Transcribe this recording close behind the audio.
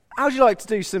How'd you like to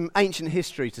do some ancient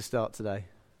history to start today?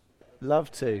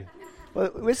 Love to. Well,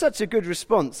 with such a good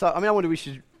response, I wonder we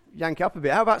should yank up a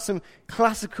bit. How about some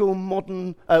classical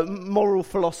modern moral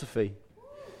philosophy?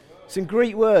 Some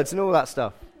Greek words and all that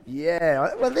stuff.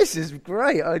 Yeah, well, this is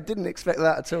great. I didn't expect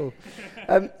that at all.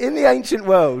 In the ancient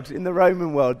world, in the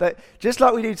Roman world, just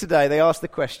like we do today, they ask the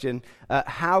question,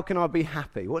 how can I be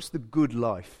happy? What's the good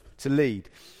life to lead?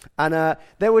 And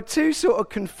there were two sort of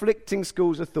conflicting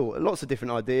schools of thought, lots of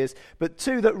different ideas, but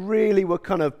two that really were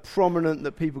kind of prominent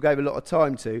that people gave a lot of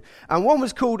time to. And one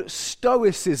was called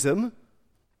Stoicism,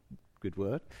 good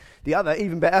word. The other,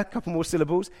 even better, a couple more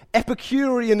syllables,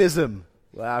 Epicureanism.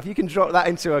 Wow, if you can drop that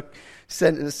into a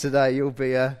sentence today, you'll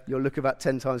look about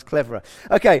 10 times cleverer.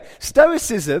 Okay,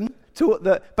 Stoicism taught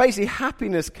that basically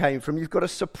happiness came from you've got to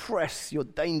suppress your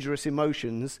dangerous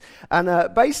emotions,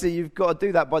 and basically you've got to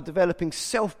do that by developing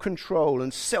self-control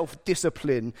and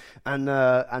self-discipline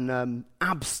and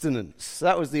abstinence. So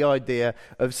that was the idea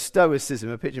of Stoicism.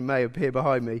 A picture may appear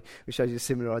behind me which shows you a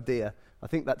similar idea. I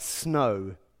think that's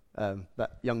Snow,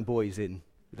 that young boy's in.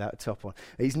 Without a top on.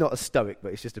 He's not a Stoic,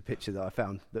 but it's just a picture that I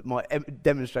found that might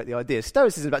demonstrate the idea.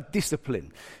 Stoicism is about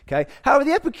discipline. Okay. However,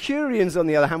 the Epicureans, on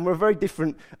the other hand, were a very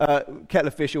different kettle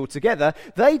of fish altogether.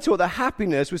 They taught that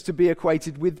happiness was to be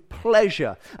equated with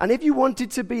pleasure. And if you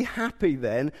wanted to be happy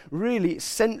then, really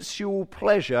sensual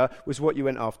pleasure was what you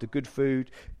went after. Good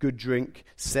food, good drink,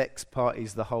 sex,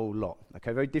 parties, the whole lot.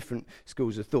 Okay, very different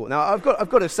schools of thought. Now, I've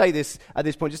got to say this at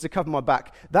this point, just to cover my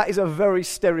back. That is a very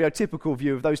stereotypical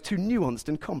view of those two nuanced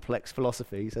and complex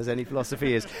philosophies, as any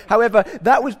philosophy is. However,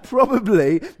 that was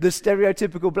probably the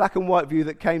stereotypical black and white view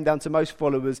that came down to most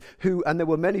followers and there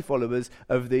were many followers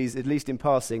of these, at least in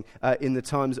passing, in the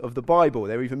times of the Bible.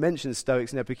 There are even mentions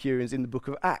Stoics and Epicureans in the book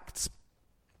of Acts.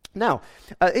 Now,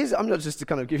 I'm not just to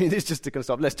kind of give you this just to kind of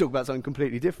stop. Let's talk about something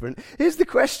completely different. Here's the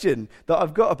question that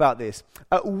I've got about this.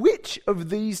 Which of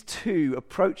these two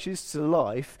approaches to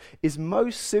life is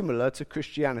most similar to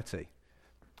Christianity?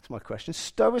 That's my question.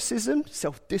 Stoicism,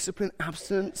 self-discipline,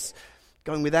 abstinence,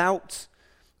 going without,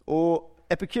 or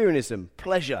Epicureanism,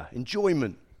 pleasure,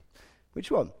 enjoyment?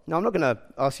 Which one? Now, I'm not going to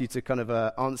ask you to kind of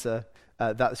answer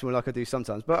that like I do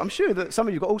sometimes, but I'm sure that some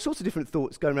of you have got all sorts of different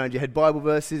thoughts going around your head. Bible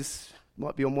verses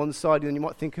might be on one side, and then you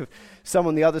might think of some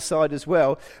on the other side as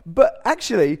well. But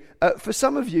actually, for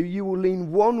some of you, you will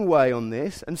lean one way on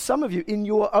this, and some of you in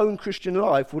your own Christian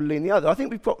life will lean the other. I think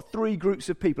we've got three groups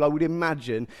of people, I would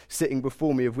imagine, sitting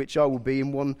before me, of which I will be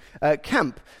in one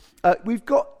camp. We've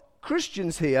got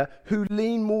Christians here who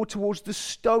lean more towards the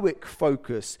Stoic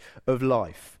focus of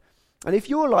life. And if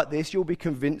you're like this, you'll be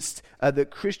convinced that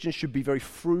Christians should be very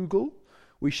frugal.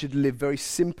 We should live very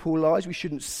simple lives. We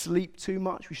shouldn't sleep too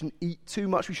much. We shouldn't eat too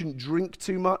much. We shouldn't drink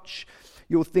too much.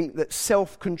 You'll think that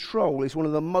self-control is one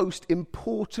of the most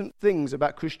important things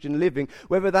about Christian living,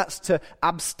 whether that's to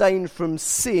abstain from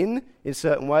sin in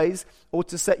certain ways or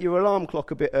to set your alarm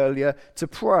clock a bit earlier to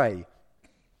pray.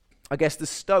 I guess the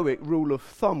Stoic rule of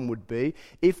thumb would be,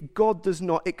 if God does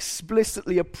not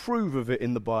explicitly approve of it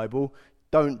in the Bible,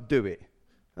 don't do it.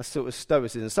 That's sort of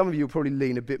Stoicism. Some of you will probably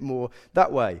lean a bit more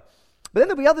that way. But then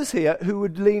there'll be others here who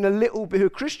would lean a little bit, who are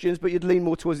Christians, but you'd lean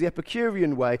more towards the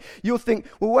Epicurean way. You'll think,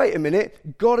 well, wait a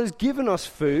minute, God has given us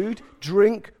food,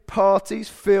 drink, parties,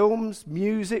 films,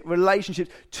 music,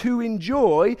 relationships to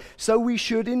enjoy, so we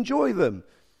should enjoy them.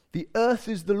 The earth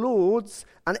is the Lord's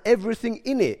and everything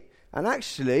in it. And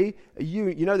actually,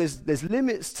 you know, there's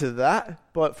limits to that,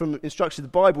 but from instruction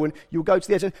of the Bible, and you'll go to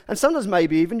the edge, and sometimes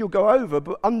maybe even you'll go over,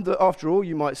 but after all,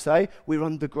 you might say, we're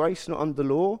under grace, not under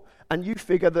law, and you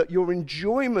figure that your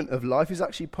enjoyment of life is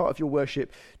actually part of your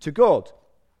worship to God.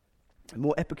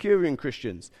 More Epicurean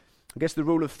Christians. I guess the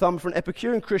rule of thumb for an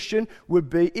Epicurean Christian would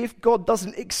be, if God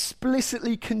doesn't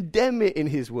explicitly condemn it in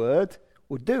his word,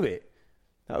 we'll do it.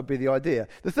 That would be the idea.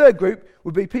 The third group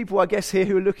would be people, I guess, here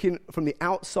who are looking from the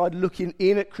outside, looking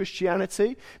in at Christianity.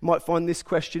 You might find this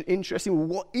question interesting. Well,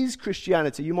 what is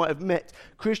Christianity? You might have met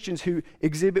Christians who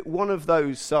exhibit one of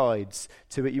those sides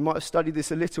to it. You might have studied this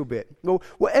a little bit. Well,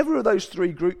 whatever of those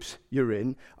three groups you're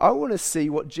in, I want to see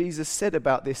what Jesus said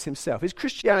about this himself. Is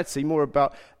Christianity more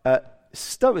about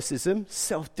Stoicism,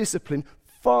 self-discipline,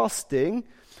 fasting,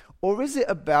 or is it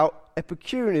about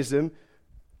Epicureanism,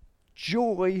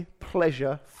 joy,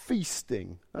 pleasure,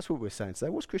 feasting? That's what we're saying today.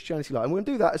 What's Christianity like? And we're going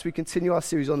to do that as we continue our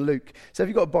series on Luke. So if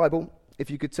you've got a Bible, if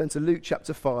you could turn to Luke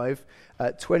chapter 5,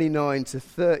 29 to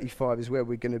 35 is where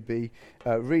we're going to be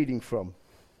reading from.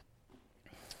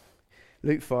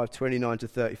 Luke 5, 29 to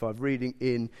 35, reading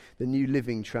in the New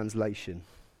Living Translation.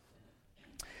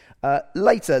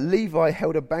 Later, Levi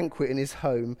held a banquet in his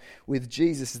home with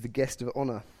Jesus as the guest of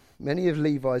honor. Many of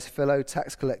Levi's fellow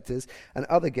tax collectors and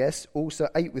other guests also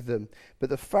ate with them. But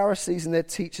the Pharisees and their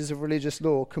teachers of religious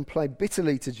law complained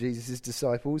bitterly to Jesus'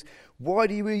 disciples, "Why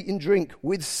do you eat and drink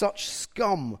with such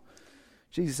scum?"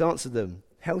 Jesus answered them,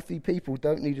 "Healthy people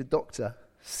don't need a doctor,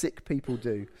 sick people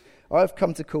do. I have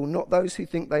come to call not those who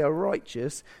think they are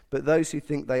righteous, but those who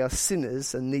think they are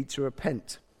sinners and need to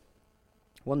repent."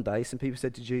 One day, some people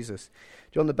said to Jesus,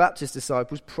 "John the Baptist's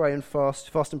disciples pray and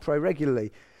fast and pray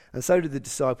regularly, and so do the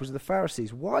disciples of the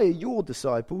Pharisees. Why are your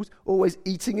disciples always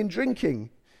eating and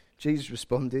drinking?" Jesus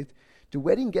responded, "Do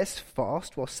wedding guests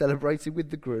fast while celebrating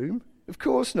with the groom? Of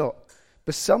course not.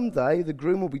 But someday the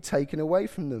groom will be taken away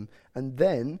from them, and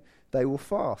then they will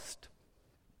fast."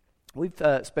 We've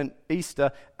spent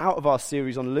Easter out of our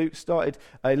series on Luke, started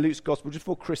Luke's Gospel just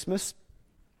before Christmas.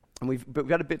 And we've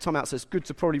had a bit of time out, so it's good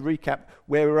to probably recap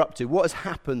where we're up to. What has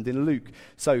happened in Luke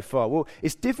so far? Well,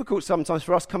 it's difficult sometimes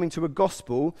for us coming to a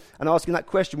gospel and asking that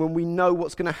question when we know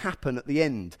what's going to happen at the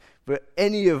end. For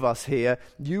any of us here,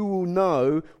 you will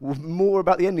know more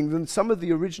about the ending than some of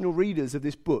the original readers of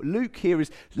this book. Luke here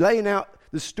is laying out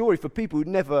the story for people who'd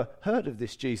never heard of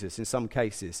this Jesus in some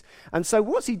cases. And so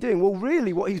what's he doing? Well,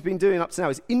 really what he's been doing up to now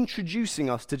is introducing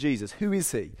us to Jesus. Who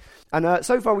is he? And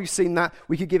so far we've seen that.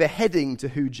 We could give a heading to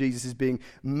who Jesus is being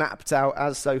mapped out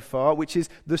as so far, which is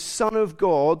the Son of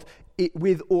God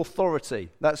with authority.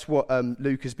 That's what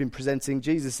Luke has been presenting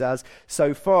Jesus as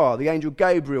so far. The angel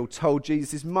Gabriel told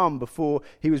Jesus' mum before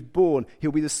he was born,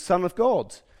 he'll be the Son of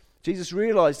God. Jesus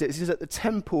realized it. He says at the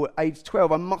temple at age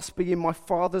 12, "I must be in my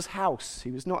Father's house." He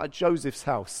was not at Joseph's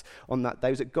house on that day.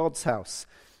 He was at God's house.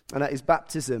 And at his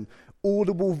baptism,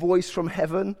 audible voice from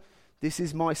heaven, "This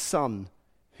is my Son,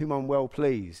 whom I'm well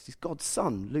pleased." He's God's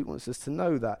Son. Luke wants us to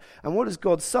know that. And what does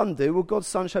God's Son do? Well, God's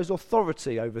Son shows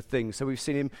authority over things. So we've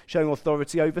seen him showing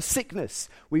authority over sickness.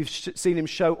 We've seen him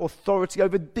show authority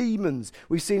over demons.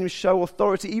 We've seen him show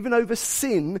authority even over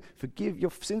sin.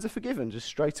 Your sins are forgiven just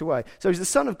straight away. So he's the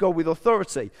Son of God with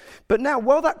authority. But now,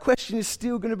 while that question is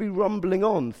still going to be rumbling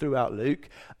on throughout Luke,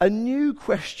 a new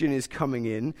question is coming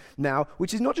in now,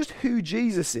 which is not just who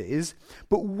Jesus is,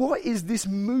 but what is this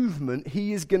movement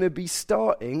he is going to be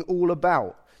starting all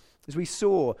about. As we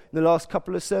saw in the last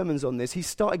couple of sermons on this, he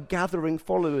started gathering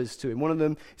followers to him. One of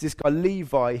them is this guy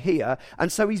Levi here, and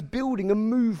so he's building a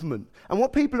movement. And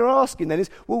what people are asking then is,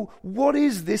 well, what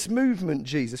is this movement,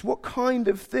 Jesus? What kind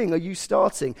of thing are you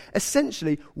starting?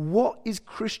 Essentially, what is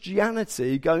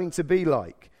Christianity going to be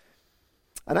like?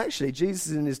 And actually,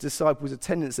 Jesus and his disciples'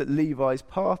 attendance at Levi's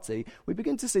party, we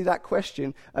begin to see that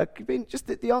question, just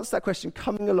the answer to that question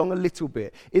coming along a little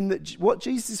bit, in that what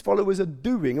Jesus' followers are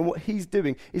doing and what he's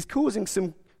doing is causing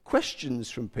some questions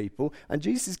from people, and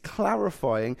Jesus is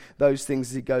clarifying those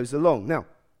things as he goes along. Now,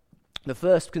 the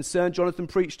first concern Jonathan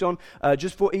preached on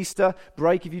just for Easter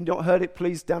break. If you've not heard it,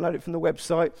 please download it from the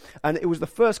website. And it was the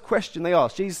first question they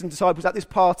asked. Jesus and disciples at this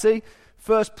party,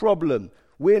 first problem.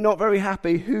 We're not very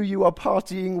happy who you are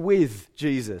partying with,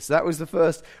 Jesus. That was the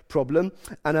first problem.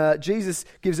 And Jesus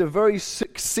gives a very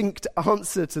succinct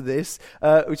answer to this,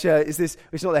 which is this: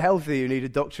 it's not the healthy who need a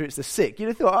doctor, it's the sick. You'd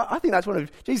have thought, I think that's one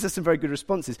of Jesus has some very good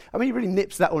responses. I mean, he really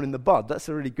nips that one in the bud. That's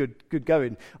a really good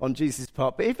going on Jesus'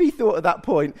 part. But if he thought at that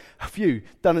point, phew,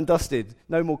 done and dusted,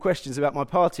 no more questions about my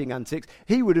partying antics,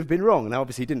 he would have been wrong. Now,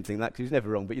 obviously, he didn't think that because he was never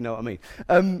wrong, but you know what I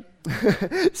mean.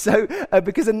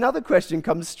 Because another question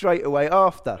comes straight away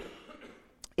after.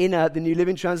 In the New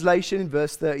Living Translation, in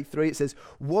verse 33, it says,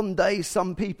 "One day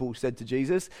some people said to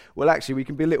Jesus." Well, actually, we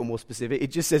can be a little more specific.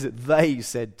 It just says that they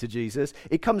said to Jesus.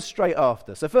 It comes straight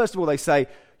after. So first of all, they say,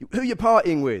 "Who are you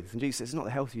partying with?" And Jesus says, "It's not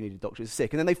the healthy you need a doctor, it's the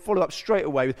sick." And then they follow up straight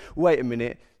away with, "Wait a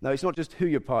minute. No, it's not just who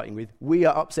you're partying with. We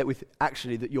are upset with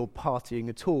actually that you're partying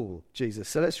at all, Jesus."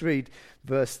 So let's read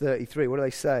verse 33. What do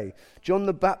they say? "John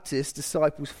the Baptist's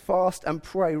disciples fast and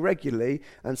pray regularly,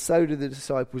 and so do the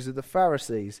disciples of the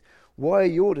Pharisees. Why are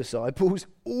your disciples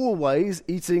always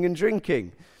eating and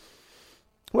drinking?"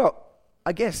 Well,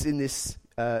 I guess in this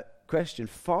question,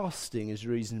 fasting is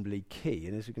reasonably key,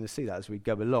 and as we're going to see that as we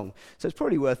go along. So it's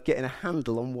probably worth getting a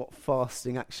handle on what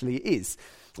fasting actually is.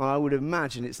 And I would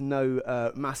imagine it's no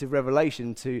massive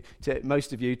revelation to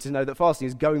most of you to know that fasting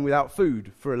is going without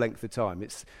food for a length of time.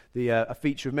 It's a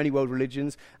feature of many world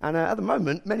religions, and at the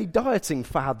moment, many dieting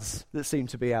fads that seem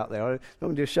to be out there. I'm not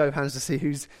going to do a show of hands to see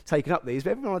who's taken up these, but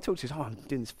everyone I talk to says, "Oh, I'm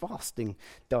doing this fasting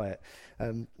diet."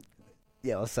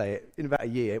 Yeah, I'll say it. In about a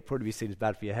year, it'll probably be seen as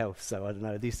bad for your health. So I don't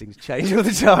know. These things change all the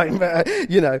time. But,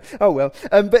 oh well.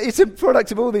 But it's a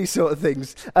product of all these sort of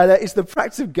things. It's the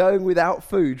practice of going without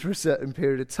food for a certain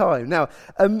period of time. Now,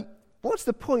 what's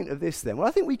the point of this then? Well,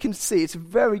 I think we can see it's a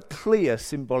very clear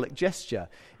symbolic gesture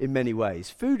in many ways.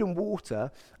 Food and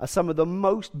water are some of the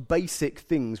most basic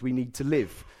things we need to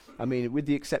live. I mean, with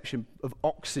the exception of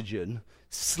oxygen,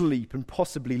 sleep, and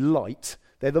possibly light,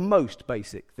 they're the most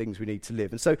basic things we need to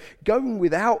live. And so going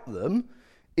without them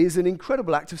is an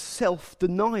incredible act of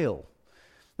self-denial.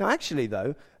 Now, actually,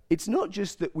 though, it's not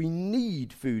just that we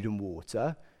need food and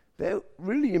water, they're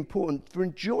really important for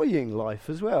enjoying life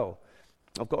as well.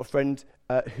 I've got a friend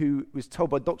who was told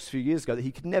by doctors a few years ago that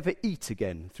he could never eat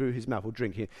again through his mouth or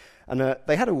drink. And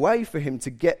they had a way for him to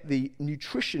get the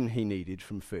nutrition he needed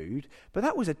from food, but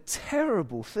that was a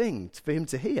terrible thing for him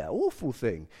to hear, awful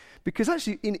thing. Because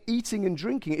actually in eating and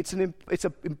drinking, it's an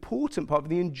important part of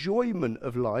the enjoyment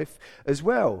of life as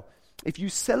well. If you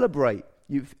celebrate,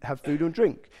 you have food and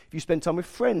drink. If you spend time with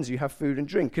friends, you have food and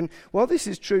drink. And while this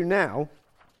is true now,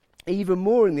 even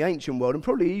more in the ancient world, and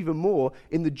probably even more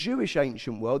in the Jewish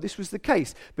ancient world, this was the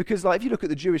case. Because if you look at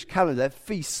the Jewish calendar,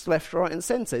 feasts left, right, and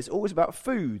centre. It's always about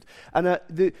food. And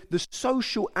the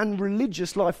social and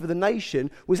religious life of the nation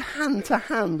was hand to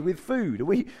hand with food. And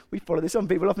we follow this on.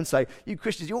 People often say, you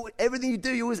Christians, everything you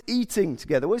do, you're always eating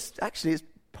together. Well, it's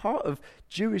part of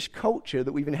Jewish culture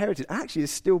that we've inherited. Actually,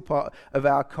 it's still part of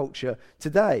our culture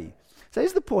today. So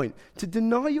here's the point. To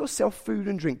deny yourself food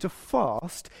and drink, to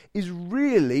fast, is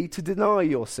really to deny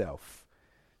yourself.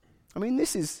 I mean,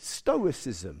 this is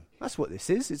stoicism. That's what this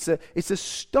is. It's a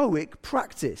stoic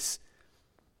practice.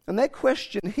 And their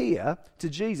question here to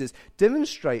Jesus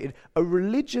demonstrated a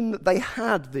religion that they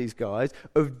had, these guys,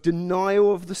 of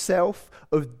denial of the self,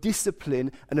 of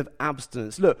discipline, and of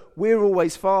abstinence. Look, we're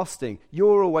always fasting.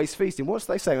 You're always feasting. What's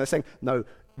they saying? They're saying, no,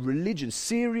 religion,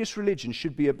 serious religion,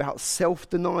 should be about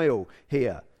self-denial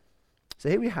here. So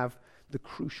here we have the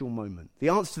crucial moment. The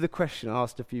answer to the question I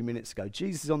asked a few minutes ago.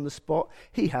 Jesus is on the spot.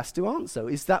 He has to answer.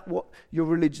 Is that what your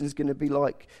religion is going to be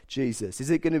like, Jesus? Is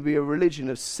it going to be a religion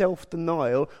of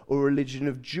self-denial or a religion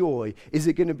of joy? Is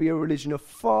it going to be a religion of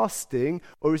fasting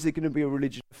or is it going to be a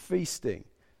religion of feasting?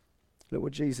 Look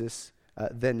what Jesus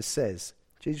then says.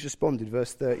 Jesus responded,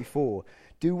 verse 34,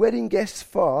 "Do wedding guests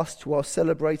fast while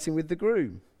celebrating with the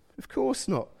groom? Of course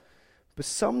not. But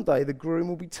someday the groom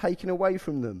will be taken away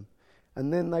from them,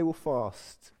 and then they will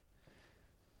fast."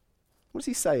 What's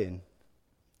he saying?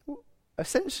 Well,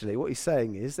 essentially, what he's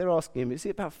saying is, they're asking him, is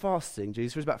it about fasting,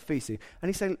 Jesus, or is it about feasting? And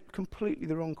he's saying completely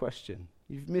the wrong question.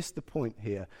 You've missed the point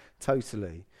here,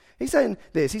 totally. He's saying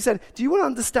this. He said, do you want to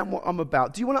understand what I'm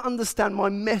about? Do you want to understand my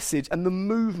message and the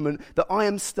movement that I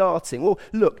am starting? Well,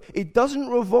 look, it doesn't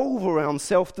revolve around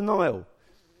self-denial.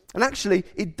 And actually,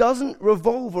 it doesn't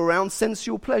revolve around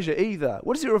sensual pleasure either.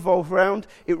 What does it revolve around?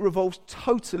 It revolves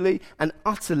totally and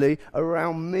utterly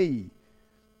around me.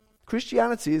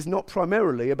 Christianity is not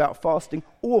primarily about fasting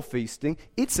or feasting.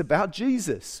 It's about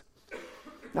Jesus.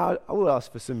 Now, I will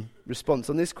ask for some response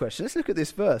on this question. Let's look at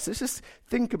this verse. Let's just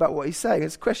think about what he's saying.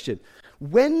 It's a question.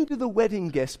 When do the wedding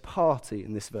guests party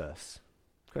in this verse?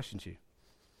 Question to you.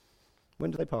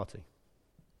 When do they party?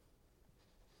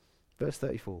 Verse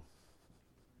 34.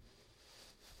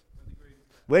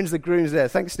 When's the groom's there?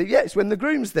 Thanks, Steve. Yeah, it's when the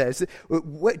groom's there. So,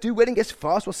 do wedding guests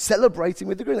fast while celebrating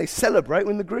with the groom? They celebrate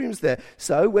when the groom's there.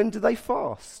 So when do they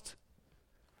fast?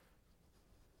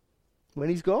 When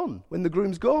he's gone. When the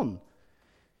groom's gone.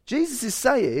 Jesus is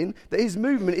saying that his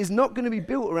movement is not going to be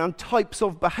built around types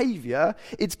of behavior.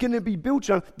 It's going to be built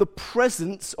around the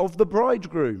presence of the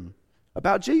bridegroom.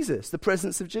 About Jesus, the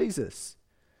presence of Jesus.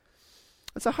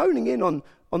 And so honing in on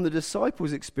the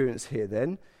disciples' experience here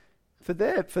then, for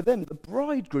them, the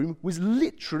bridegroom was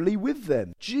literally with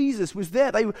them. Jesus was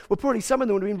there. They were probably, some of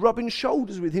them would have been rubbing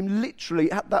shoulders with him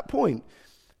literally at that point.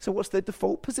 So what's their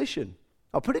default position?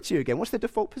 I'll put it to you again. What's their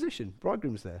default position?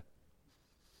 Bridegroom's there.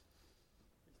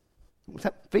 What's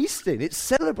that? Feasting. It's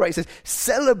celebrating. It says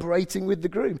celebrating with the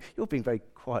groom. You're being very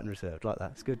quiet and reserved like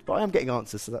that. It's good. But I am getting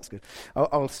answers, so that's good.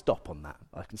 I'll stop on that.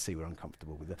 I can see we're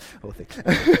uncomfortable with the whole thing.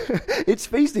 It's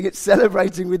feasting. It's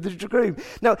celebrating with the groom.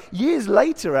 Now, years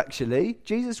later, actually,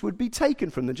 Jesus would be taken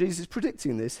from them. Jesus is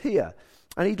predicting this here.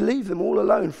 And he'd leave them all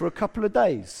alone for a couple of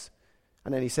days.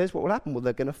 And then he says, what will happen? Well,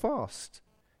 they're going to fast.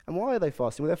 And why are they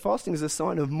fasting? Well, they're fasting as a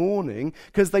sign of mourning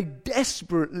because they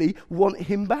desperately want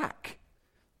him back.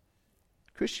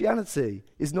 Christianity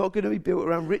is not going to be built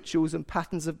around rituals and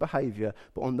patterns of behavior,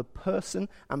 but on the person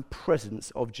and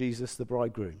presence of Jesus the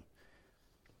bridegroom.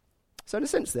 So in a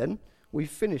sense then,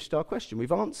 we've finished our question.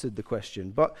 We've answered the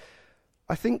question. But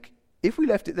I think if we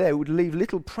left it there, it would leave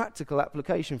little practical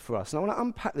application for us. And I want to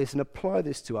unpack this and apply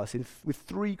this to us with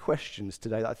three questions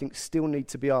today that I think still need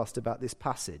to be asked about this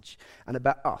passage and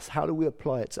about us. How do we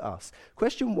apply it to us?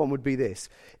 Question one would be this: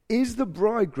 is the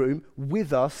bridegroom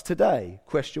with us today?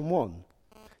 Question one.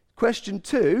 Question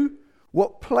two: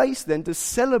 what place then does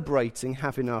celebrating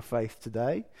have in our faith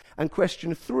today? And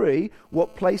question three: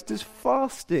 what place does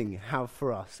fasting have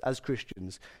for us as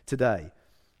Christians today?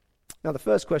 Now, the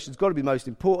first question has got to be most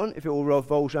important if it all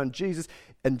revolves around Jesus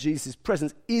and Jesus'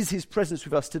 presence. Is his presence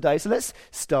with us today? So let's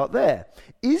start there.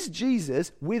 Is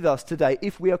Jesus with us today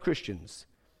if we are Christians?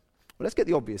 Well, let's get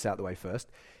the obvious out of the way first.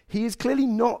 He is clearly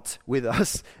not with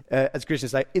us as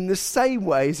Christians today in the same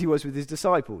way as he was with his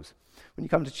disciples. When you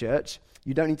come to church,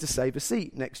 you don't need to save a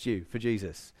seat next to you for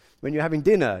Jesus. When you're having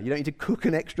dinner, you don't need to cook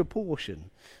an extra portion.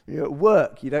 When you're at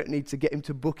work, you don't need to get him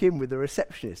to book in with the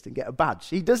receptionist and get a badge.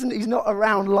 He's not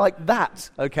around like that,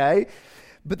 okay?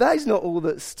 But that is not all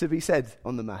that's to be said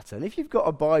on the matter. And if you've got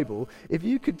a Bible, if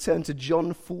you could turn to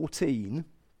John 14,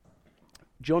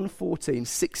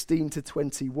 16 to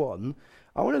 21,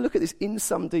 I want to look at this in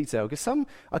some detail, because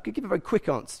I could give a very quick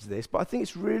answer to this, but I think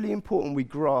it's really important we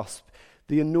grasp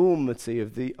the enormity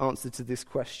of the answer to this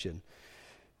question.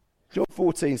 John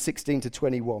 14, 16 to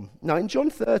 21. Now, in John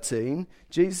 13,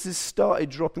 Jesus has started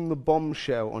dropping the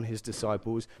bombshell on his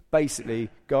disciples. Basically,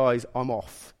 guys, I'm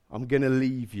off. I'm going to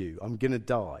leave you. I'm going to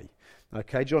die.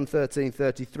 Okay, John 13,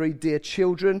 33. Dear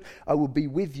children, I will be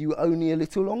with you only a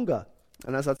little longer.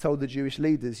 And as I told the Jewish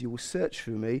leaders, you will search for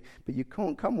me, but you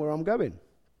can't come where I'm going.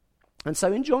 And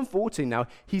so in John 14 now,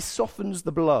 he softens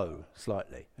the blow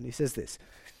slightly. And he says this: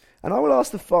 and I will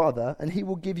ask the Father, and he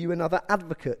will give you another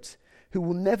advocate who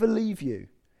will never leave you.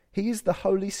 He is the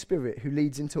Holy Spirit who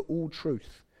leads into all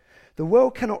truth. The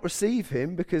world cannot receive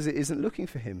him because it isn't looking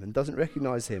for him and doesn't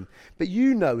recognize him. But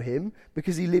you know him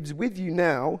because he lives with you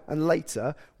now and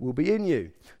later will be in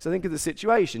you. So think of the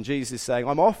situation. Jesus is saying,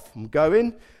 I'm off, I'm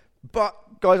going,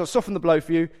 but guys, I'll soften the blow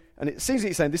for you. And it seems that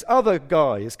he's saying, this other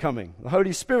guy is coming. The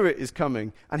Holy Spirit is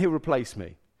coming and he'll replace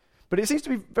me. But it seems to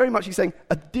be very much he's saying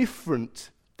a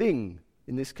different thing.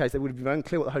 In this case, they would have been very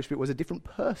unclear what the Holy Spirit was. A different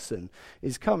person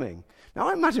is coming. Now,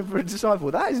 I imagine for a disciple,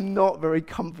 that is not very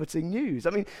comforting news.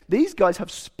 I mean, these guys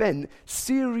have spent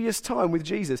serious time with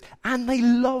Jesus, and they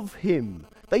love him.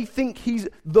 They think he's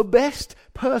the best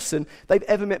person they've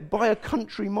ever met by a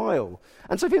country mile.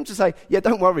 And so for him to say, yeah,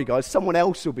 don't worry, guys, someone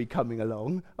else will be coming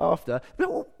along after.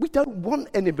 No, we don't want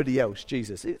anybody else,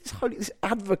 Jesus. It's this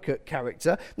advocate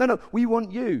character. No, we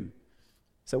want you.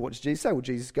 So what does Jesus say? Well,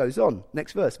 Jesus goes on.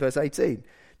 Next verse, verse 18.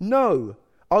 No,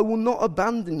 I will not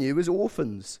abandon you as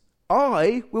orphans.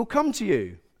 I will come to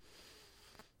you.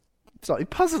 Slightly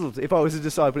puzzled if I was a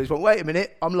disciple. He's like, wait a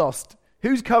minute, I'm lost.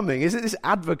 Who's coming? Is it this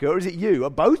advocate or is it you? Or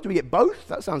both? Do we get both?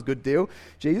 That sounds a good deal.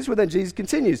 Jesus. Well, then Jesus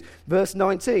continues. Verse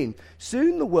 19.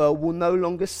 Soon the world will no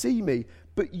longer see me,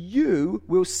 but you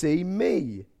will see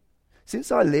me.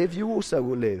 Since I live, you also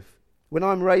will live. When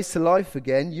I'm raised to life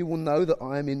again, you will know that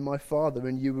I am in my Father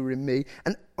and you are in me,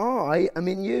 and I am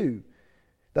in you.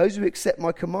 Those who accept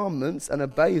my commandments and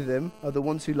obey them are the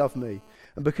ones who love me.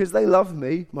 And because they love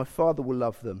me, my Father will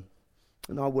love them.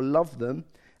 And I will love them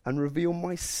and reveal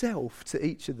myself to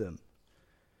each of them.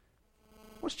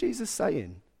 What's Jesus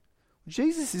saying?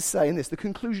 Jesus is saying this. The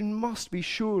conclusion must be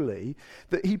surely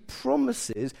that he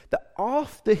promises that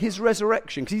after his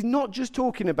resurrection, because he's not just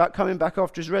talking about coming back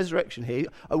after his resurrection here,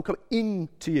 I will come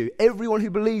into you. Everyone who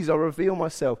believes, I'll reveal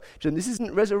myself. And this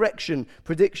isn't resurrection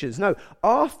predictions. No,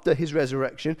 after his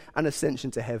resurrection and ascension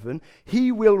to heaven,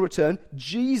 he will return.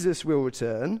 Jesus will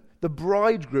return, the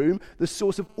bridegroom, the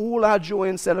source of all our joy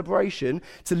and celebration,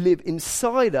 to live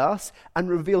inside us and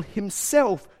reveal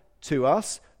himself to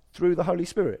us through the Holy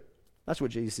Spirit. That's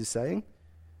what Jesus is saying.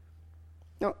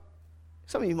 Now,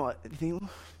 some of you might think,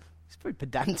 well, it's very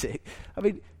pedantic. I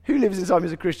mean, who lives inside me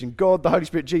as a Christian? God, the Holy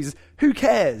Spirit, Jesus. Who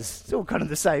cares? It's all kind of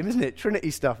the same, isn't it? Trinity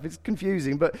stuff. It's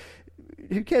confusing, but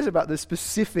who cares about the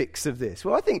specifics of this?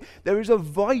 Well, I think there is a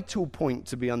vital point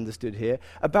to be understood here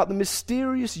about the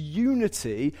mysterious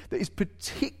unity that is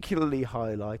particularly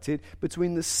highlighted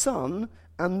between the Son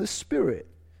and the Spirit.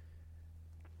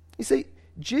 You see,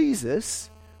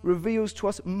 Jesus reveals to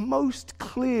us most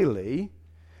clearly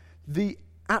the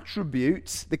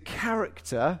attributes, the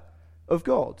character of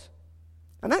God.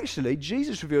 And actually,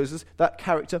 Jesus reveals us that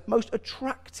character most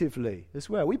attractively as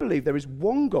well. We believe there is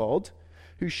one God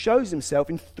who shows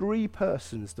himself in three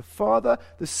persons, the Father,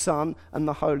 the Son, and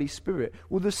the Holy Spirit.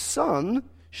 Well, the Son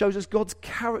shows us God's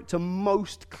character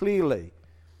most clearly.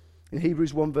 In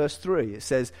Hebrews 1 verse 3, it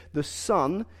says, the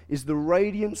Son is the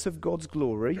radiance of God's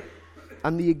glory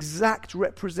and the exact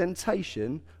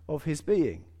representation of his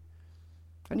being.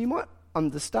 And you might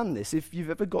understand this if you've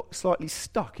ever got slightly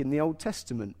stuck in the Old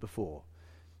Testament before.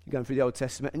 You're going through the Old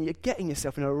Testament and you're getting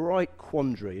yourself in a right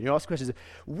quandary. And you ask questions,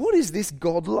 what is this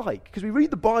God like? Because we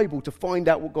read the Bible to find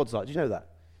out what God's like. Do you know that?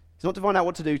 It's not to find out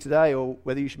what to do today or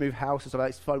whether you should move house or something.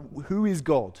 It's to find who is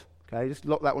God. Okay, just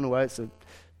lock that one away. It's a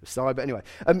side. But anyway,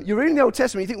 you're reading the Old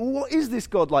Testament. You think, well, what is this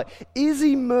God like? Is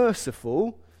he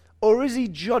merciful or is he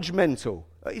judgmental?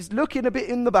 He's looking a bit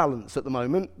in the balance at the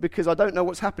moment because I don't know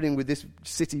what's happening with this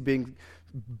city being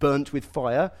burnt with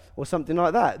fire or something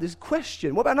like that. There's a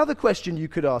question. What about another question you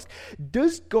could ask?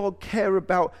 Does God care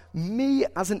about me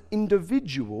as an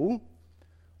individual,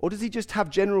 or does he just have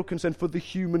general concern for the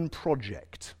human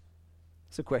project?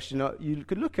 It's a question you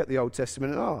could look at the Old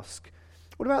Testament and ask.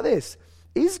 What about this?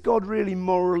 Is God really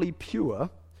morally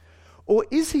pure, or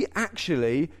is he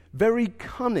actually very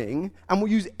cunning and will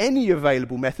use any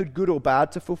available method, good or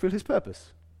bad, to fulfill his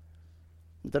purpose?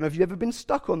 I don't know if you've ever been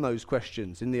stuck on those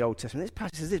questions in the Old Testament. This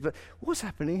passage says this, but what's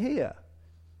happening here?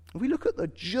 If we look at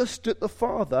the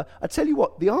Father, I tell you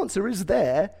what, the answer is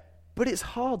there, but it's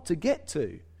hard to get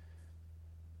to.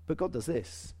 But God does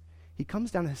this. He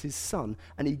comes down as his Son,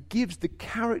 and he gives the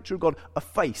character of God a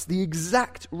face, the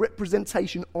exact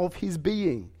representation of his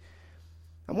being.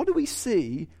 And what do we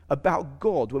see about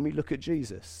God when we look at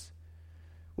Jesus?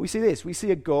 We see this. We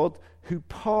see a God who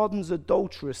pardons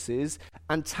adulteresses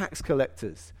and tax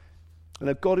collectors, and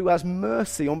a God who has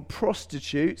mercy on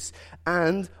prostitutes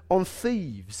and on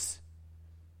thieves.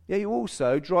 Yeah, he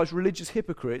also drives religious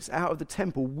hypocrites out of the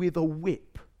temple with a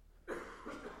whip.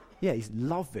 Yeah, he's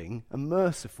loving and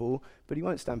merciful, but he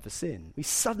won't stand for sin. We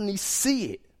suddenly see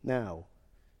it now.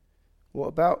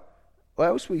 What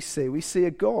else we see? We see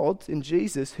a God in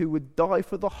Jesus who would die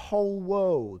for the whole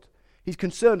world. He's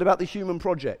concerned about the human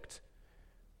project,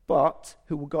 but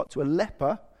who will go up to a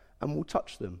leper and will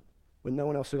touch them when no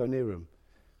one else will go near them.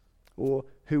 Or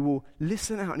who will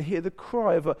listen out and hear the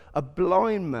cry of a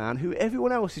blind man who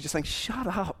everyone else is just saying, shut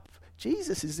up,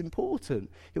 Jesus is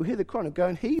important. He'll hear the cry and go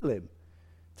and heal him.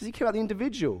 Does he care about the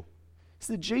individual? It's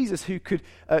the Jesus who could,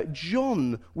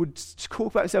 John would call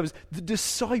about himself as the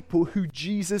disciple who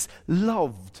Jesus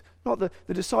loved. Not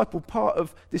the disciple part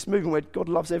of this movement where God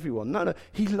loves everyone. No,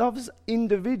 he loves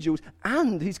individuals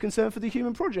and he's concerned for the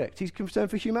human project. He's concerned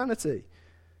for humanity.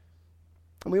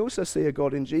 And we also see a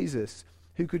God in Jesus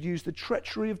who could use the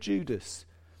treachery of Judas,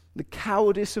 the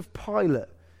cowardice of Pilate,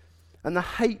 and the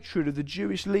hatred of the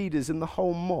Jewish leaders and the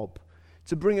whole mob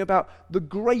to bring about the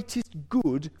greatest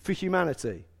good for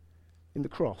humanity in the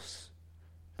cross.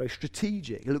 Very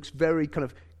strategic. It looks very kind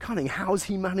of cunning. How's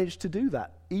he managed to do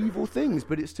that? Evil things,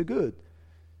 but it's to good.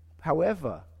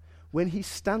 However, when he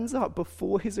stands up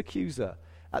before his accuser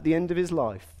at the end of his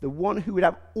life, the one who would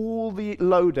have all the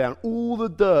lowdown, all the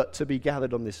dirt to be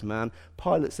gathered on this man,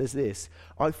 Pilate says this,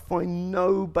 I find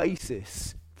no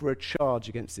basis for a charge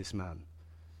against this man.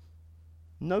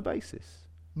 No basis.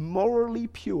 Morally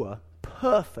pure,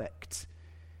 perfect,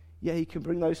 yet he can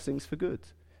bring those things for good.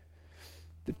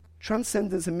 The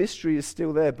transcendence and mystery is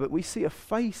still there, but we see a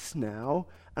face now,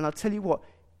 and I'll tell you what,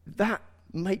 that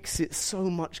makes it so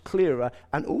much clearer,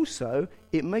 and also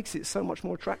it makes it so much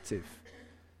more attractive.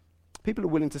 People are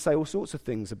willing to say all sorts of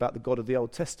things about the God of the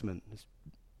Old Testament. There's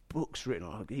books written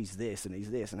on, he's this,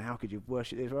 and how could you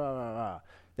worship this? Rah, rah, rah.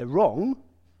 They're wrong,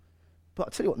 but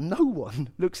I'll tell you what, no one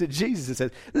looks at Jesus and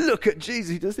says, look at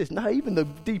Jesus, he does this. No, even the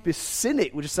deepest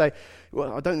cynic would just say,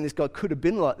 well, I don't think this guy could have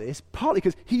been like this, partly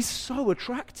because he's so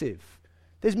attractive.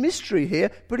 There's mystery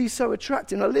here, but he's so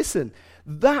attractive. Now listen,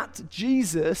 that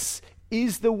Jesus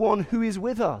is the one who is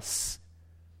with us.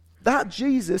 That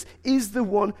Jesus is the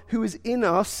one who is in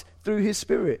us through his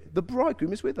Spirit. The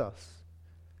bridegroom is with us.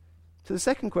 So the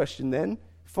second question then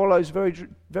follows very,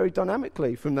 very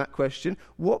dynamically from that question.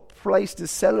 What place does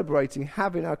celebrating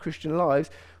have in our Christian lives?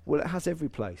 Well, it has every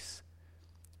place.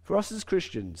 For us as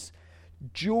Christians,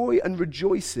 joy and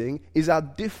rejoicing is our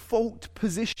default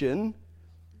position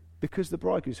because the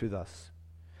bridegroom is with us.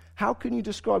 How can you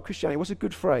describe Christianity? What's a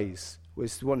good phrase? Well,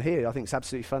 it's the one here I think is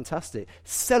absolutely fantastic.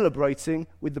 Celebrating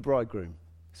with the bridegroom.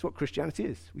 That's what Christianity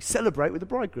is. We celebrate with the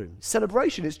bridegroom.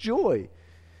 Celebration is joy.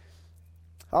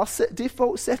 Our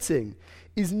default setting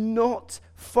is not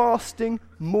fasting,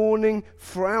 mourning,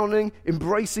 frowning,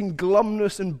 embracing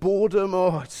glumness and boredom.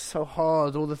 Oh, it's so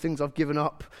hard, all the things I've given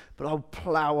up, but I'll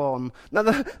plow on. No,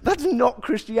 that's not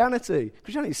Christianity.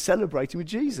 Christianity is celebrating with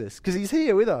Jesus because he's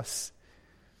here with us.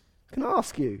 Can I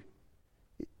ask you,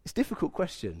 it's a difficult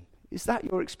question. Is that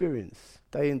your experience,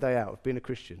 day in, day out, of being a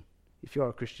Christian, if you are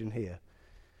a Christian here?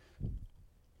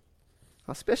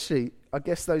 Especially, I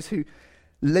guess, those who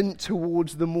lent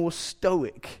towards the more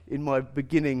stoic in my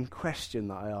beginning question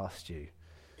that I asked you.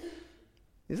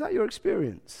 Is that your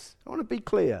experience? I want to be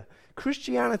clear.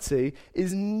 Christianity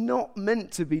is not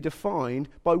meant to be defined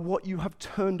by what you have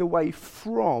turned away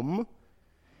from.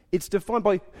 It's defined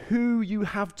by who you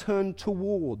have turned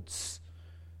towards.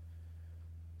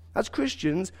 As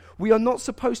Christians, we are not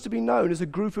supposed to be known as a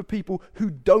group of people who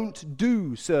don't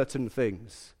do certain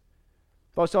things.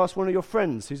 If I was to ask one of your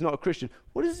friends who's not a Christian,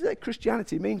 what does that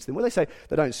Christianity mean to them? Well, they say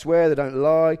they don't swear, they don't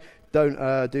lie,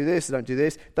 don't do this, they don't do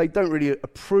this. They don't really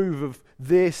approve of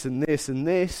this and this and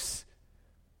this.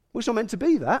 Well, it's not meant to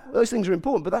be that. Those things are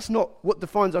important, but that's not what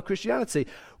defines our Christianity.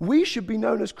 We should be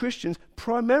known as Christians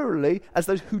primarily as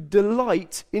those who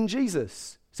delight in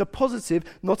Jesus. It's a positive,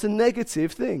 not a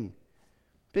negative thing.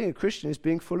 Being a Christian is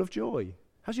being full of joy.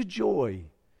 How's your joy?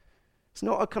 It's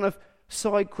not a kind of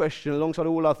side question alongside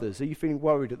all others. Are you feeling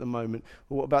worried at the moment?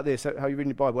 Or what about this? How are you reading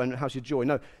the Bible? And how's your joy?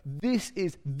 No, this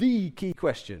is the key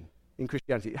question in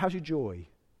Christianity. How's your joy?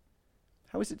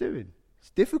 How is it doing? It's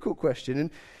a difficult question,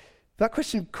 and that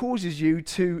question causes you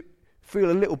to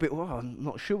feel a little bit, well, I'm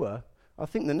not sure. I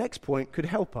think the next point could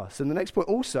help us. And the next point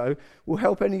also will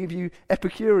help any of you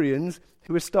Epicureans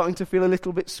who are starting to feel a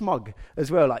little bit smug as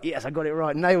well. Like, yes, I got it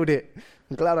right, nailed it.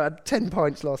 I'm glad I had 10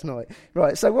 pints last night.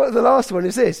 Right, so the last one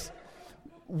is this.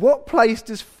 What place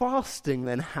does fasting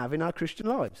then have in our Christian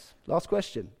lives? Last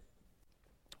question.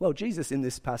 Well, Jesus in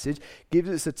this passage gives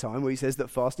us a time where he says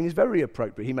that fasting is very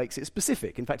appropriate. He makes it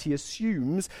specific. In fact, he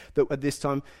assumes that at this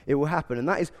time it will happen, and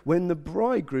that is when the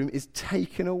bridegroom is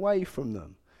taken away from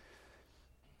them.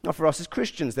 Now, for us as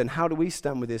Christians, then, how do we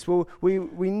stand with this? Well,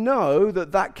 we know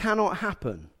that cannot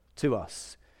happen to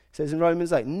us. It says in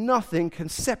Romans 8, nothing can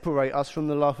separate us from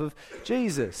the love of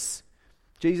Jesus.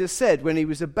 Jesus said when he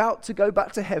was about to go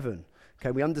back to heaven, okay,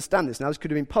 we understand this now, this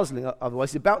could have been puzzling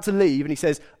otherwise, he's about to leave and he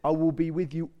says, I will be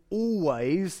with you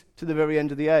always to the very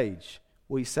end of the age.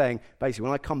 Well, he's saying, basically,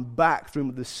 when I come back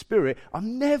through the Spirit,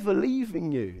 I'm never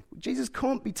leaving you. Jesus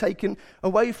can't be taken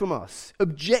away from us.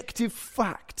 Objective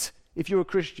fact, if you're a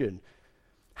Christian.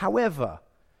 However,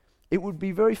 it would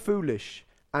be very foolish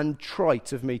and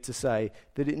trite of me to say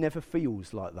that it never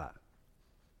feels like that.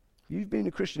 If you've been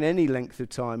a Christian any length of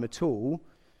time at all,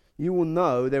 you will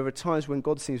know there are times when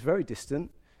God seems very distant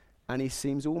and he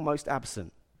seems almost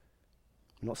absent.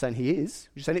 I'm not saying he is,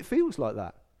 I'm just saying it feels like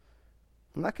that.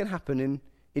 And that can happen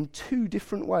in two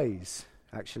different ways,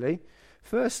 actually.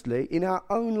 Firstly, in our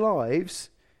own lives,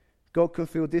 God can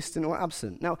feel distant or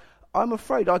absent. Now, I'm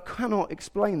afraid I cannot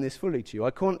explain this fully to you.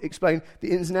 I can't explain the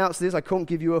ins and outs of this. I can't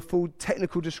give you a full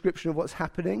technical description of what's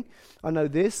happening. I know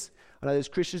this. I know as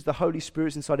Christians, the Holy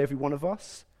Spirit's inside every one of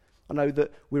us. I know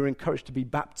that we're encouraged to be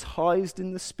baptized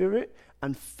in the Spirit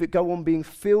and go on being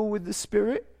filled with the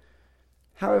Spirit.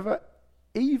 However,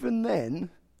 even then,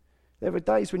 there are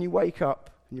days when you wake up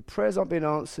and your prayers aren't being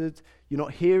answered, you're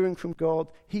not hearing from God.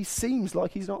 He seems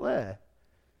like he's not there.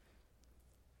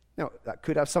 Now, that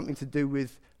could have something to do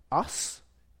with us.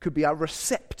 Could be our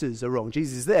receptors are wrong.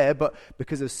 Jesus is there, but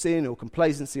because of sin or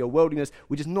complacency or worldliness,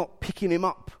 we're just not picking him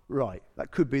up right.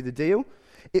 That could be the deal.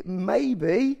 It may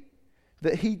be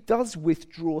that he does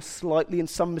withdraw slightly in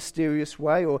some mysterious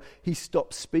way, or he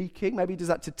stops speaking. Maybe he does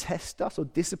that to test us or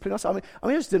discipline us. I mean,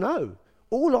 I just don't know.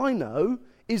 All I know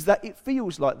is that it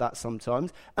feels like that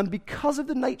sometimes, and because of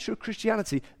the nature of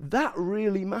Christianity, that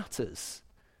really matters.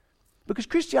 Because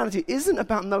Christianity isn't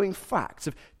about knowing facts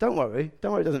of, don't worry, it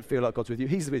doesn't feel like God's with you,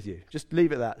 he's with you. Just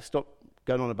leave it at that, stop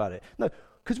going on about it. No,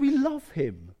 because we love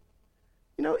him.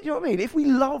 You know what I mean? If we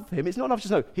love him, it's not enough to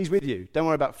just know he's with you. Don't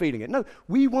worry about feeling it. No,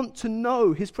 we want to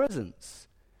know his presence.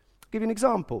 I'll give you an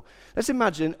example. Let's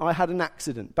imagine I had an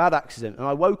accident, bad accident, and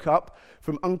I woke up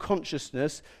from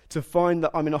unconsciousness to find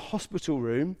that I'm in a hospital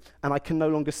room and I can no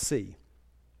longer see.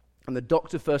 And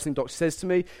the first thing the doctor says to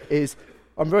me is,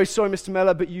 I'm very sorry, Mr.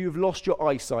 Mellor, but you've lost your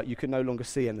eyesight. You can no longer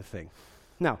see anything.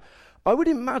 Now, I would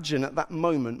imagine at that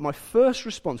moment, my first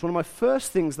response, one of my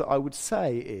first things that I would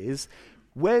say is,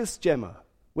 where's Gemma?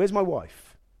 Where's my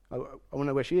wife? I want to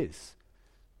know where she is.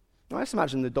 Now, I just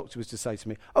imagine the doctor was to say to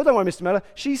me, oh, don't worry, Mr. Mellor,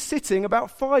 she's sitting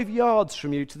about 5 yards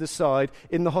from you to the side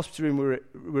in the hospital room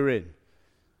we're in.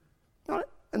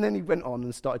 And then he went on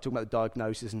and started talking about the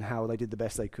diagnosis and how they did the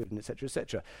best they could, and et cetera, et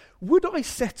cetera. Would I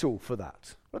settle for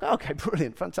that? Like, okay,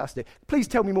 brilliant, fantastic. Please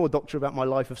tell me more, doctor, about my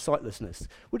life of sightlessness.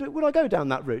 Would I go down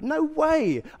that route? No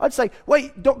way. I'd say,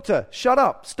 wait, doctor, shut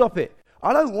up, stop it.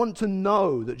 I don't want to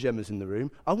know that Gemma's in the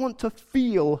room. I want to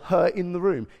feel her in the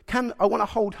room. I want to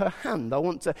hold her hand. I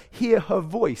want to hear her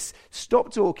voice.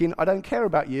 Stop talking. I don't care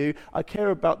about you. I care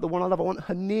about the one I love. I want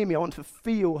her near me. I want to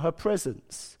feel her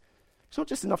presence. It's not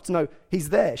just enough to know he's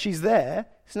there, she's there.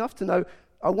 It's enough to know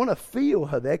I want to feel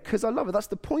her there because I love her. That's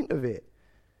the point of it.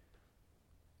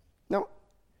 Now,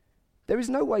 There is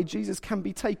no way Jesus can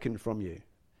be taken from you.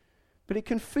 But it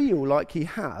can feel like he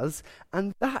has,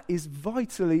 and that is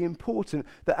vitally important,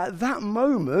 that at that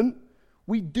moment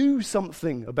we do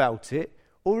something about it,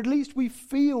 or at least we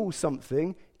feel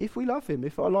something if we love him,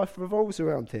 if our life revolves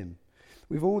around him.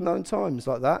 We've all known times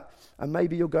like that, and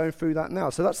maybe you're going through that now.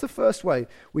 So that's the first way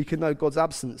we can know God's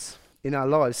absence in our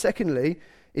lives. Secondly,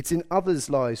 it's in others'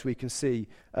 lives we can see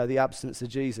the absence of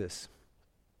Jesus.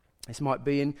 This might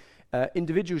be in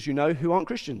individuals you know who aren't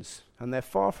Christians, and they're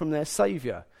far from their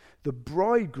Saviour. The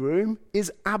bridegroom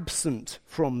is absent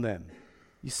from them.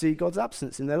 You see God's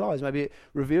absence in their lives. Maybe it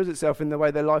reveals itself in the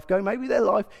way their life goes. Maybe their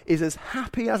life is as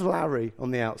happy as Larry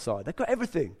on the outside. They've got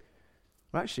everything.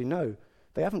 Well, actually, no,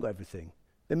 they haven't got everything.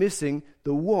 They're missing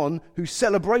the one whose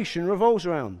celebration revolves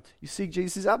around. You see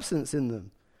Jesus' absence in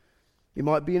them. It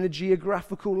might be in a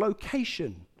geographical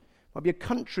location. It might be a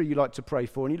country you like to pray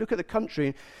for. And you look at the country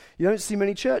and you don't see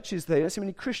many churches there. You don't see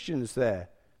many Christians there.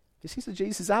 It seems that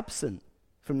Jesus is absent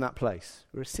from that place,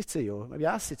 or a city, or maybe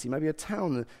our city, maybe a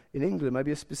town in England,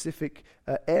 maybe a specific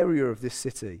area of this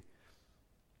city.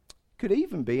 Could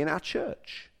even be in our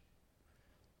church.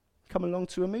 Come along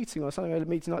to a meeting or something, a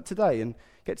meeting like today, and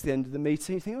get to the end of the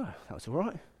meeting, you think, oh, that was all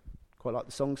right. Quite like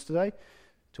the songs today.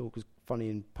 Talk was funny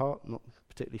in part, not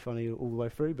particularly funny all the way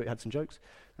through, but it had some jokes.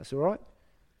 That's all right.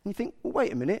 And you think, well,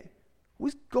 wait a minute,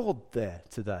 was God there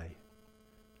today?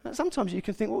 And sometimes you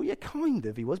can think, well, yeah, kind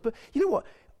of he was, but you know what?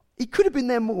 He could have been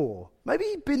there more. Maybe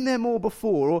he'd been there more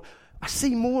before, or I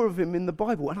see more of him in the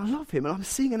Bible, and I love him, and I'm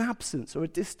seeing an absence or a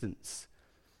distance.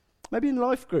 Maybe in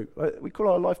life group. We call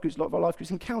our life groups, a lot of our life groups,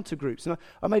 encounter groups. And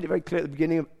I made it very clear at the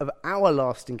beginning of our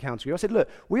last encounter group. I said, look,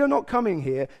 we are not coming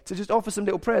here to just offer some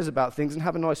little prayers about things and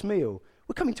have a nice meal.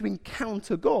 We're coming to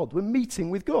encounter God. We're meeting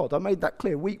with God. I made that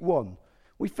clear, week 1.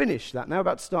 We finished that, now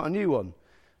about to start a new one.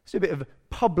 Let's do a bit of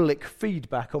public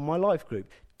feedback on my life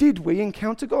group. Did we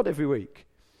encounter God every week?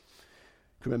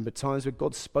 I can remember times where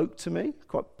God spoke to me,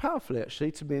 quite powerfully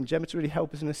actually, to me and Gemma to really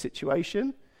help us in a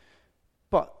situation.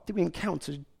 But did we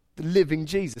encounter the living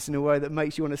Jesus in a way that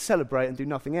makes you want to celebrate and do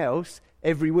nothing else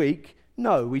every week?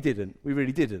 No, we didn't. We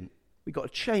really didn't. We've got to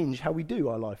change how we do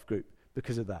our life group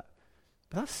because of that.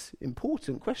 But that's an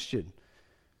important question.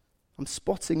 I'm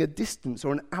spotting a distance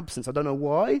or an absence. I don't know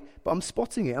why, but I'm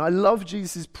spotting it. And I love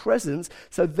Jesus' presence,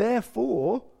 so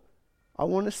therefore, I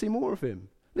want to see more of him.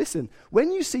 Listen,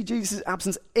 when you see Jesus'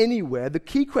 absence anywhere, the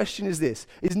key question is this,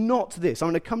 is not this. I'm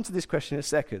going to come to this question in a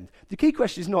second. The key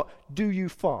question is not, do you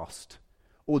fast?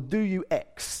 Or do you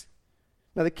X?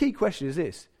 Now, the key question is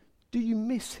this, do you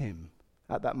miss him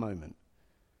at that moment?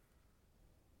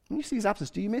 When you see his absence,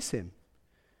 do you miss him?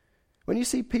 When you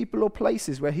see people or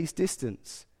places where he's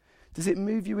distant, does it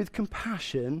move you with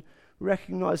compassion,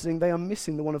 recognizing they are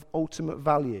missing the one of ultimate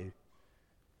value?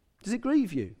 Does it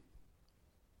grieve you?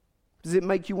 Does it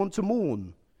make you want to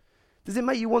mourn? Does it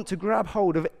make you want to grab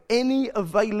hold of any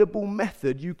available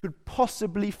method you could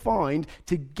possibly find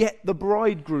to get the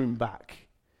bridegroom back?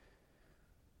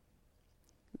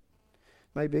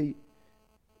 Maybe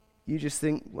you just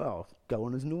think, well, go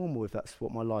on as normal if that's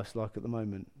what my life's like at the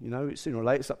moment. You know, sooner or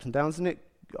later it's ups and downs, isn't it?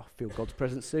 I feel God's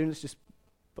presence soon, let's just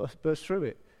burst through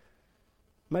it.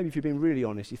 Maybe if you're being really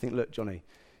honest, you think, look, Johnny,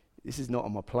 this is not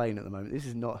on my plane at the moment. This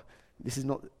is not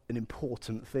an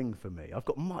important thing for me. I've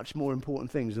got much more important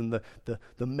things than the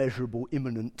measurable,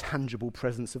 imminent, tangible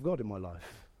presence of God in my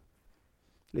life.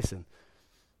 Listen,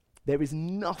 there is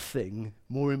nothing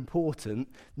more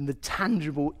important than the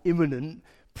tangible, imminent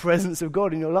presence of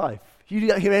God in your life. If you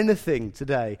don't hear anything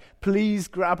today, please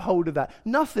grab hold of that.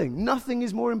 Nothing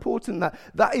is more important than that.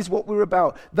 That is what we're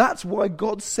about. That's why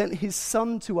God sent his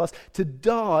son to us to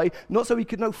die, not so we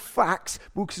could know facts,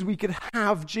 but because we could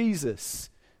have Jesus.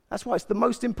 That's why it's the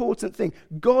most important thing.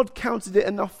 God counted it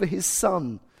enough for his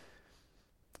son.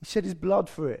 He shed his blood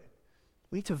for it.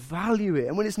 We need to value it.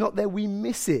 And when it's not there, we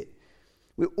miss it.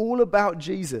 We're all about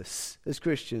Jesus as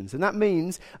Christians. And that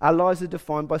means our lives are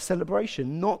defined by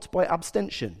celebration, not by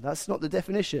abstention. That's not the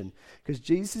definition. Because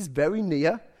Jesus is very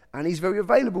near and he's very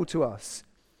available to us.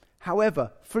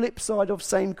 However, flip side of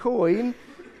same coin,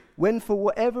 when for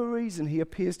whatever reason he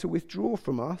appears to withdraw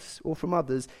from us or from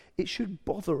others, it should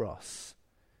bother us.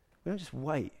 We don't just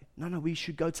wait. No, we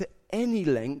should go to any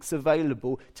lengths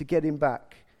available to get him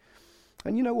back.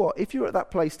 And you know what? If you're at that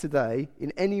place today,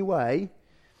 in any way,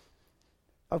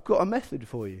 I've got a method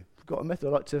for you. I've got a method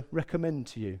I'd like to recommend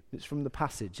to you. It's from the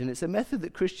passage. And it's a method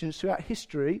that Christians throughout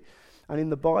history and in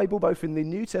the Bible, both in the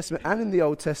New Testament and in the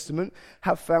Old Testament,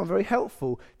 have found very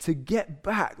helpful to get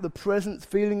back the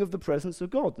feeling of the presence of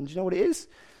God. And do you know what it is?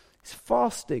 It's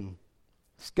fasting.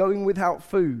 It's going without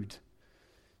food.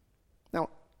 Now,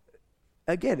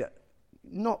 again,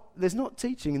 there's not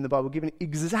teaching in the Bible giving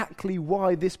exactly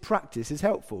why this practice is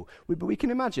helpful. But we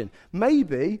can imagine.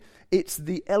 Maybe it's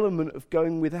the element of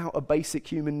going without a basic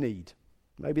human need.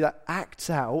 Maybe that acts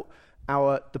out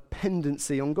our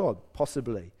dependency on God,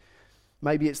 possibly.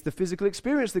 Maybe it's the physical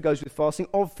experience that goes with fasting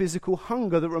of physical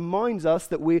hunger that reminds us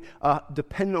that we are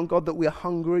dependent on God, that we are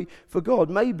hungry for God.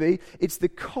 Maybe it's the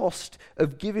cost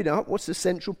of giving up what's a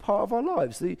central part of our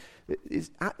lives.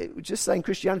 Just saying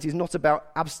Christianity is not about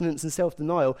abstinence and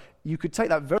self-denial, you could take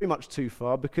that very much too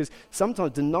far, because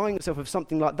sometimes denying yourself of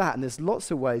something like that, and there's lots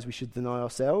of ways we should deny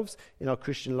ourselves in our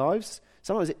Christian lives,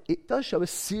 sometimes it does show a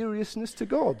seriousness to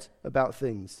God about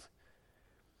things.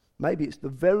 Maybe it's the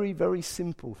very, very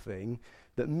simple thing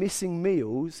that missing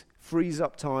meals frees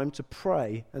up time to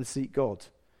pray and seek God.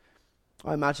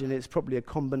 I imagine it's probably a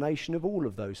combination of all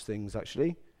of those things,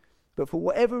 actually. But for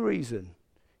whatever reason,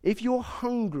 if you're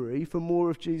hungry for more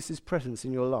of Jesus' presence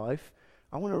in your life,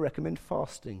 I want to recommend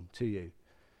fasting to you.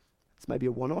 It's maybe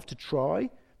a one-off to try,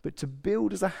 but to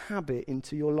build as a habit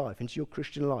into your life, into your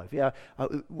Christian life.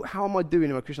 How am I doing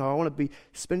in my Christian life? I want to be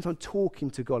spending time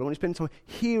talking to God. I want to spend time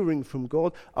hearing from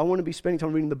God. I want to be spending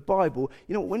time reading the Bible.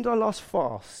 You know, when did I last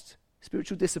fast?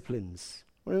 Spiritual disciplines.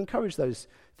 I want to encourage those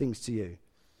things to you.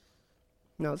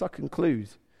 Now, as I conclude,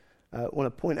 I want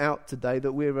to point out today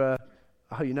that we're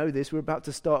about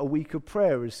to start a week of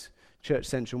prayer as Church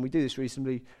Central, and we do this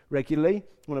reasonably regularly.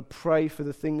 I want to pray for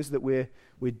the things that we're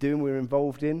doing, we're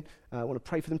involved in. I want to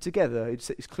pray for them together.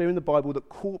 It's clear in the Bible that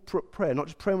corporate prayer, not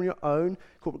just praying on your own,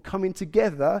 corporate coming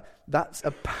together, that's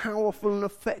a powerful and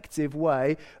effective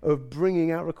way of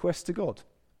bringing our requests to God.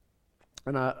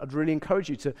 And I'd really encourage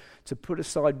you to put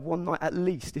aside one night at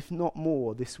least, if not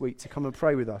more, this week to come and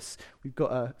pray with us. We've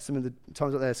got some of the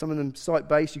times up there, some of them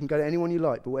site-based. You can go to anyone you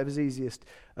like, but whatever's easiest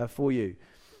for you.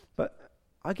 But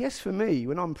I guess for me,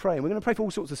 when I'm praying, we're going to pray for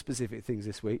all sorts of specific things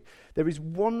this week. There is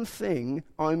one thing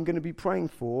I'm going to be praying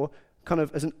for, kind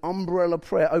of as an umbrella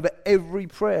prayer over every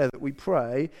prayer that we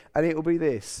pray, and it will be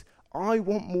this: I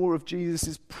want more of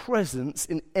Jesus' presence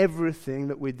in everything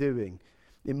that we're doing,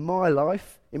 in my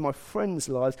life, in my friends'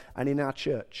 lives, and in our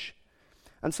church.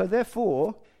 And so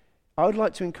therefore, I would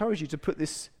like to encourage you to put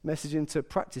this message into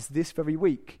practice this very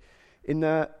week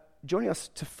in joining us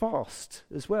to fast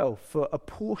as well for a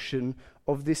portion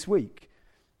of this week.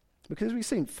 Because as we've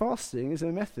seen, fasting is a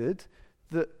method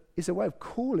that is a way of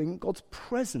calling God's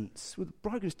presence with the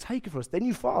bridegroom's taken for us. Then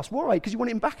you fast. Why? Because you want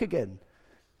him back again.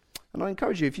 And I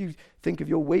encourage you, if you think of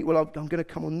your week, well, I'm going to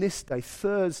come on this day,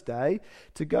 Thursday,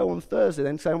 to go on Thursday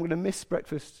then say, I'm going to miss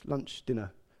breakfast, lunch,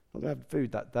 dinner. I'm going to have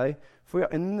food that day.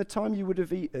 And in the time you would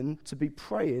have eaten, to be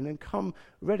praying and come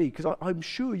ready, because I'm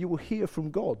sure you will hear from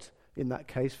God in that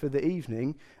case for the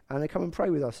evening, and they come and pray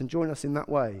with us and join us in that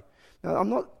way.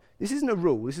 Now, this isn't a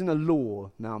rule, this isn't a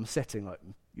law now I'm setting, like,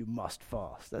 you must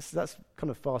fast. That's kind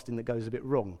of fasting that goes a bit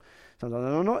wrong. Sometimes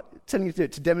I'm not telling you to do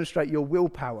it to demonstrate your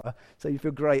willpower so you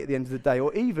feel great at the end of the day,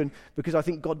 or even because I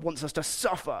think God wants us to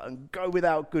suffer and go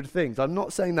without good things. I'm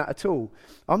not saying that at all.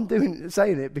 I'm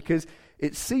saying it because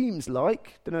it seems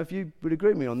like, don't know if you would agree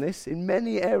with me on this, in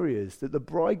many areas that the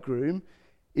bridegroom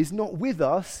is not with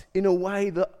us in a way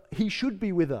that he should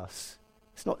be with us.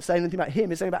 It's not saying anything about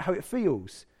him, it's saying about how it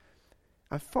feels.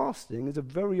 And fasting is a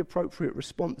very appropriate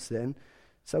response then,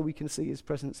 so we can see his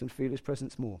presence and feel his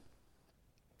presence more.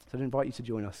 So I invite you to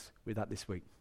join us with that this week.